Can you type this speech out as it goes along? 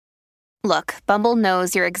Look, Bumble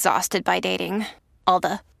knows you're exhausted by dating. All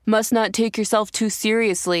the, must not take yourself too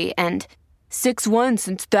seriously, and 6'1"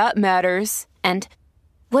 since that matters. And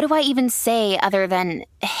what do I even say other than,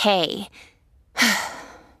 hey?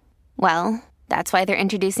 Well, that's why they're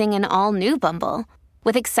introducing an all-new Bumble,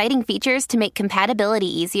 with exciting features to make compatibility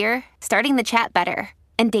easier, starting the chat better,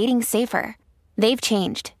 and dating safer. They've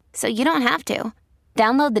changed, so you don't have to.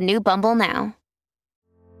 Download the new Bumble now.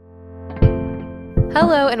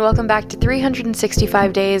 Hello and welcome back to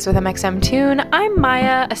 365 Days with mxmtoon. I'm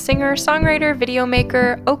Maya, a singer, songwriter, video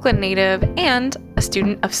maker, Oakland native, and a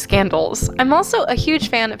student of scandals. I'm also a huge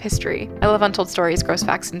fan of history. I love untold stories, gross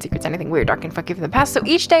facts, and secrets, anything weird, dark, and funky from the past. So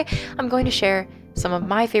each day, I'm going to share some of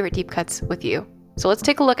my favorite deep cuts with you. So let's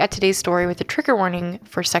take a look at today's story with a trigger warning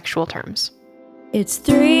for sexual terms. It's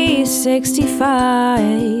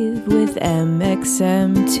 365 with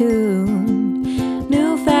mxmtoon.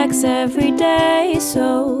 New facts every day,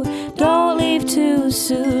 so don't leave too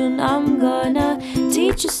soon. I'm gonna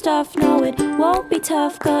teach you stuff, no it won't be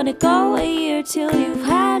tough. Gonna go a year till you've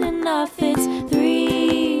had enough. It's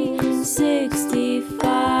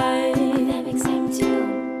 365 mxmtoon.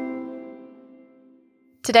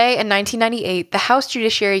 Today, in 1998, the House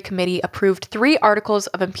Judiciary Committee approved 3 articles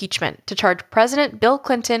of impeachment to charge President Bill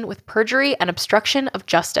Clinton with perjury and obstruction of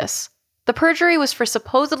justice. The perjury was for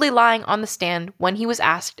supposedly lying on the stand when he was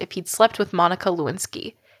asked if he'd slept with Monica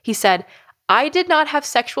Lewinsky. He said, "I did not have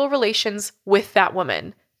sexual relations with that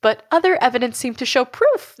woman," but other evidence seemed to show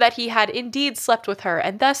proof that he had indeed slept with her,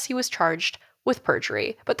 and thus he was charged with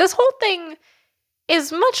perjury. But this whole thing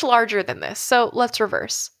is much larger than this, so let's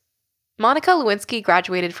reverse. Monica Lewinsky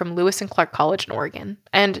graduated from Lewis and Clark College in Oregon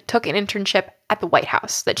and took an internship at the White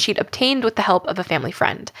House that she'd obtained with the help of a family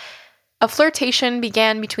friend. A flirtation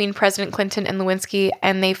began between President Clinton and Lewinsky,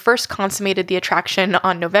 and they first consummated the attraction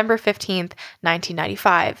on November 15th,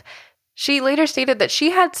 1995. She later stated that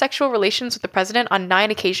she had sexual relations with the president on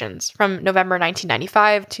 9 occasions, from November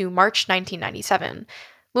 1995 to March 1997.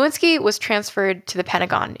 Lewinsky was transferred to the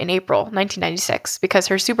Pentagon in April 1996 because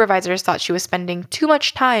her supervisors thought she was spending too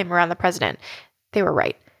much time around the president. They were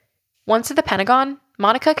right. Once at the Pentagon,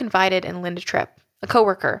 Monica confided in Linda Tripp, a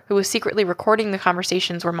coworker who was secretly recording the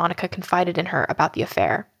conversations where Monica confided in her about the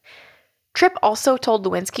affair. Tripp also told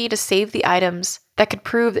Lewinsky to save the items that could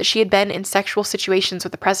prove that she had been in sexual situations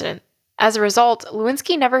with the president. As a result,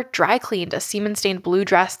 Lewinsky never dry cleaned a semen-stained blue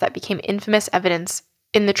dress that became infamous evidence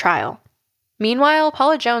in the trial. Meanwhile,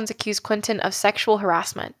 Paula Jones accused Clinton of sexual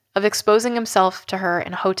harassment, of exposing himself to her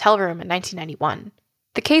in a hotel room in 1991.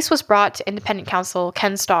 The case was brought to independent counsel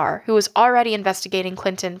Ken Starr, who was already investigating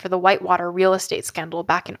Clinton for the Whitewater real estate scandal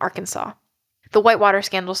back in Arkansas. The Whitewater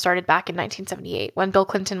scandal started back in 1978, when Bill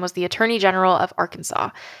Clinton was the Attorney General of Arkansas.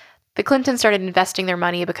 The Clintons started investing their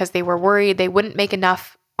money because they were worried they wouldn't make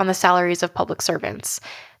enough on the salaries of public servants.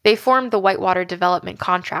 They formed the Whitewater Development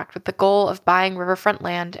Contract with the goal of buying riverfront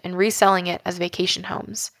land and reselling it as vacation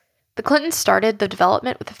homes. The Clintons started the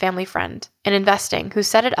development with a family friend, an investing who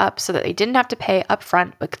set it up so that they didn't have to pay up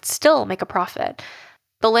front but could still make a profit.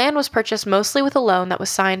 The land was purchased mostly with a loan that was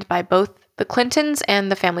signed by both the Clintons and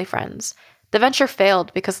the family friends. The venture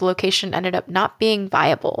failed because the location ended up not being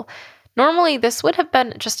viable. Normally, this would have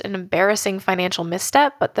been just an embarrassing financial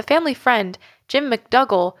misstep, but the family friend, Jim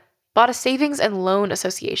McDougall, bought a savings and loan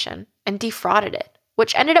association and defrauded it,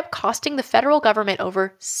 which ended up costing the federal government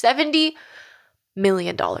over $70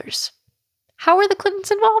 million. How were the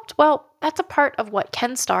Clintons involved? Well, that's a part of what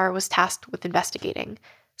Ken Starr was tasked with investigating.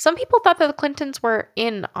 Some people thought that the Clintons were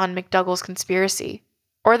in on McDougall's conspiracy,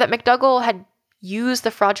 or that McDougall had used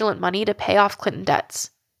the fraudulent money to pay off Clinton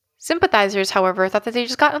debts. Sympathizers, however, thought that they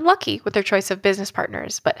just got unlucky with their choice of business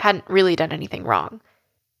partners, but hadn't really done anything wrong.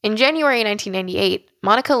 In January 1998,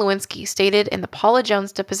 Monica Lewinsky stated in the Paula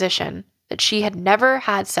Jones deposition that she had never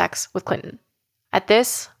had sex with Clinton. At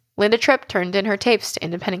this, Linda Tripp turned in her tapes to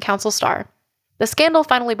independent counsel Starr. The scandal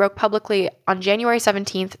finally broke publicly on January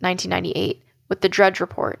 17, 1998, with the Drudge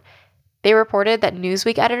Report. They reported that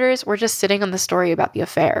Newsweek editors were just sitting on the story about the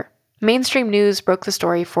affair. Mainstream news broke the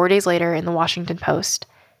story 4 days later in the Washington Post.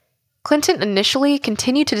 Clinton initially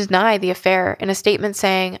continued to deny the affair in a statement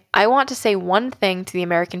saying, "I want to say one thing to the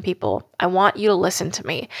American people. I want you to listen to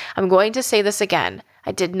me. I'm going to say this again.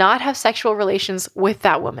 I did not have sexual relations with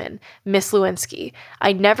that woman, Miss Lewinsky.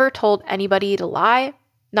 I never told anybody to lie.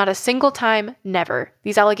 Not a single time, never.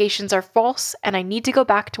 These allegations are false, and I need to go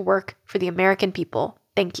back to work for the American people.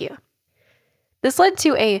 Thank you." This led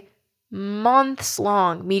to a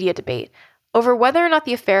months-long media debate over whether or not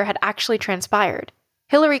the affair had actually transpired.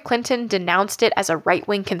 Hillary Clinton denounced it as a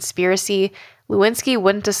right-wing conspiracy. Lewinsky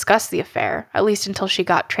wouldn't discuss the affair, at least until she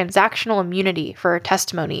got transactional immunity for her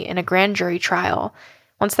testimony in a grand jury trial.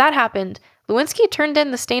 Once that happened, Lewinsky turned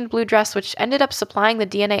in the stained blue dress, which ended up supplying the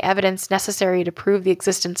DNA evidence necessary to prove the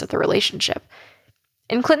existence of the relationship.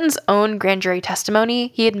 In Clinton's own grand jury testimony,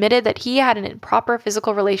 he admitted that he had an improper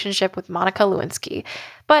physical relationship with Monica Lewinsky.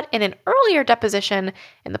 But in an earlier deposition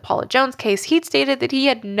in the Paula Jones case, he'd stated that he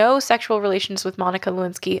had no sexual relations with Monica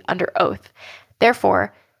Lewinsky under oath.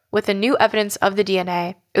 Therefore, with the new evidence of the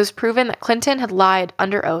DNA, it was proven that Clinton had lied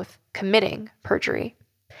under oath, committing perjury.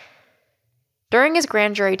 During his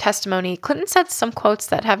grand jury testimony, Clinton said some quotes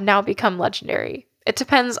that have now become legendary. It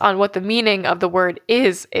depends on what the meaning of the word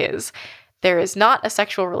is. There is not a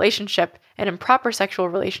sexual relationship, an improper sexual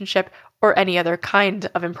relationship, or any other kind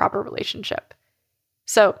of improper relationship.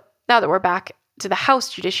 So, now that we're back to the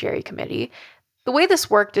House Judiciary Committee, the way this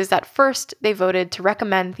worked is that first they voted to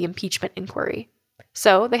recommend the impeachment inquiry.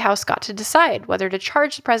 So, the House got to decide whether to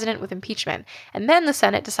charge the president with impeachment, and then the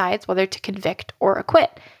Senate decides whether to convict or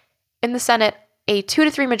acquit. In the Senate, a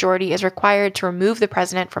 2-3 majority is required to remove the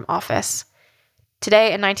president from office.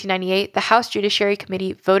 Today, in 1998, the House Judiciary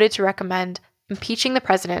Committee voted to recommend impeaching the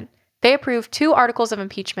president. They approved 2 articles of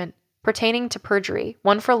impeachment pertaining to perjury,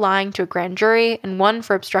 one for lying to a grand jury and one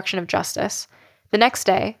for obstruction of justice. The next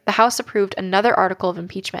day, the House approved another article of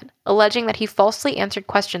impeachment, alleging that he falsely answered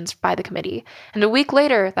questions by the committee, and a week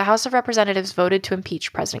later, the House of Representatives voted to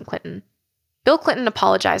impeach President Clinton. Bill Clinton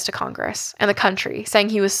apologized to Congress and the country, saying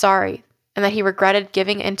he was sorry and that he regretted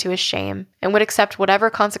giving in to his shame and would accept whatever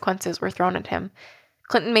consequences were thrown at him.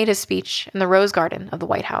 Clinton made his speech in the Rose Garden of the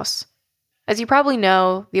White House. As you probably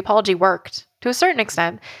know, the apology worked. To a certain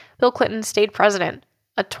extent, Bill Clinton stayed president.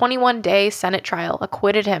 A 21-day Senate trial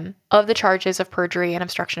acquitted him of the charges of perjury and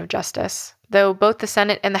obstruction of justice. Though both the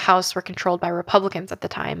Senate and the House were controlled by Republicans at the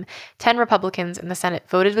time, 10 Republicans in the Senate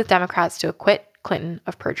voted with Democrats to acquit Clinton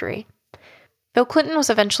of perjury. Though Clinton was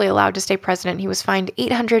eventually allowed to stay president, he was fined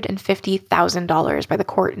 $850,000 by the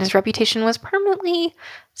court, and his reputation was permanently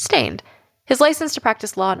stained. His license to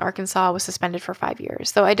practice law in Arkansas was suspended for 5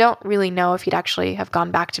 years, though I don't really know if he'd actually have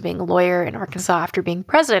gone back to being a lawyer in Arkansas after being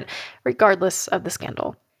president, regardless of the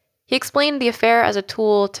scandal. He explained the affair as a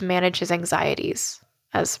tool to manage his anxieties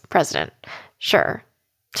as president. Sure.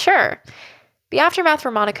 The aftermath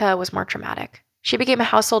for Monica was more traumatic. She became a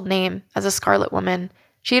household name as a Scarlet Woman.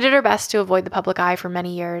 She did her best to avoid the public eye for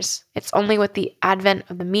many years. It's only with the advent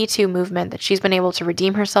of the Me Too movement that she's been able to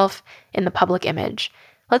redeem herself in the public image.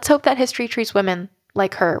 Let's hope that history treats women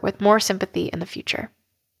like her with more sympathy in the future.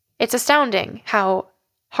 It's astounding how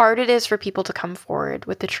hard it is for people to come forward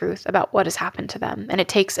with the truth about what has happened to them, and it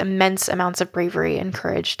takes immense amounts of bravery and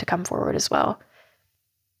courage to come forward as well.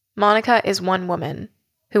 Monica is one woman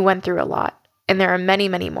who went through a lot, and there are many,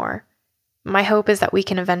 many more. My hope is that we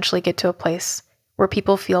can eventually get to a place where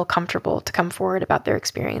people feel comfortable to come forward about their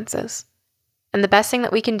experiences. And the best thing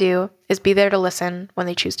that we can do is be there to listen when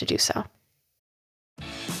they choose to do so.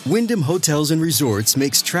 Wyndham Hotels & Resorts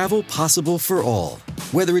makes travel possible for all.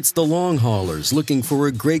 Whether it's the long haulers looking for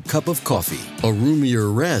a great cup of coffee, a roomier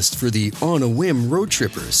rest for the on-a-whim road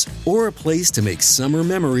trippers, or a place to make summer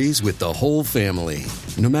memories with the whole family.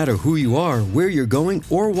 No matter who you are, where you're going,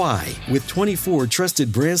 or why, with 24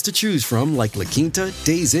 trusted brands to choose from like La Quinta,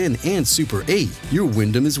 Days Inn, and Super 8, your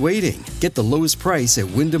Wyndham is waiting. Get the lowest price at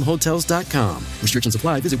WyndhamHotels.com. Restrictions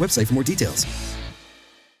apply. Visit website for more details.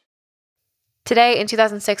 Today, in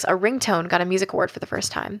 2006, a ringtone got a music award for the first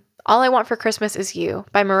time. All I Want for Christmas Is You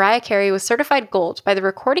by Mariah Carey was certified gold by the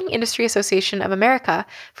Recording Industry Association of America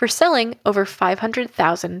for selling over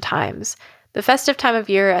 500,000 times. The festive time of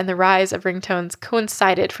year and the rise of ringtones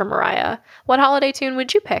coincided for Mariah. What holiday tune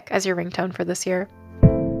would you pick as your ringtone for this year?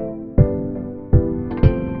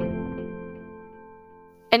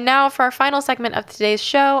 And now for our final segment of today's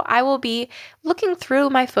show, I will be looking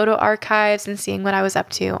through my photo archives and seeing what I was up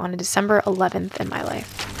to on a December 11th in my life.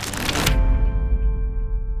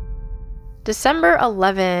 December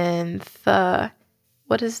 11th.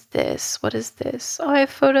 What is this? Oh, I have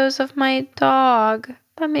photos of my dog.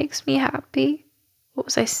 That makes me happy. What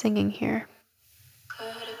was I singing here?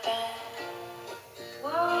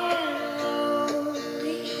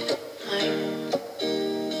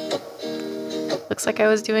 Looks like I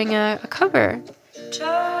was doing a cover.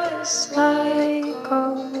 Just like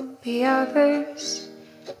all the others.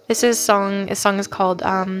 A song is called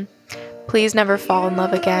Please Never Fall in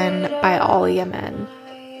Love Again by Ollie Amen.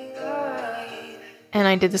 And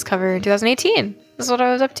I did this cover in 2018. This is what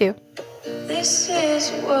I was up to. This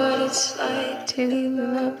is what it's like to be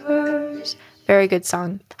lovers. Very good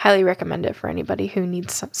song. Highly recommend it for anybody who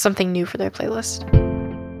needs something new for their playlist.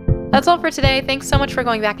 That's all for today. Thanks so much for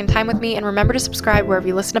going back in time with me, and remember to subscribe wherever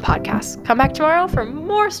you listen to podcasts. Come back tomorrow for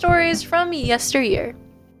more stories from yesteryear.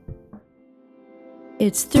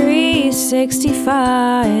 It's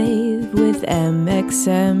 365 with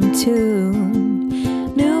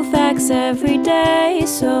MXM2. New facts every day,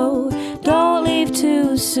 so don't leave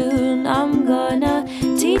too soon. I'm gonna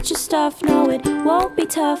teach you stuff, no it won't be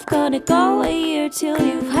tough. Gonna go a year till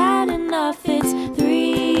you've had enough. It's 3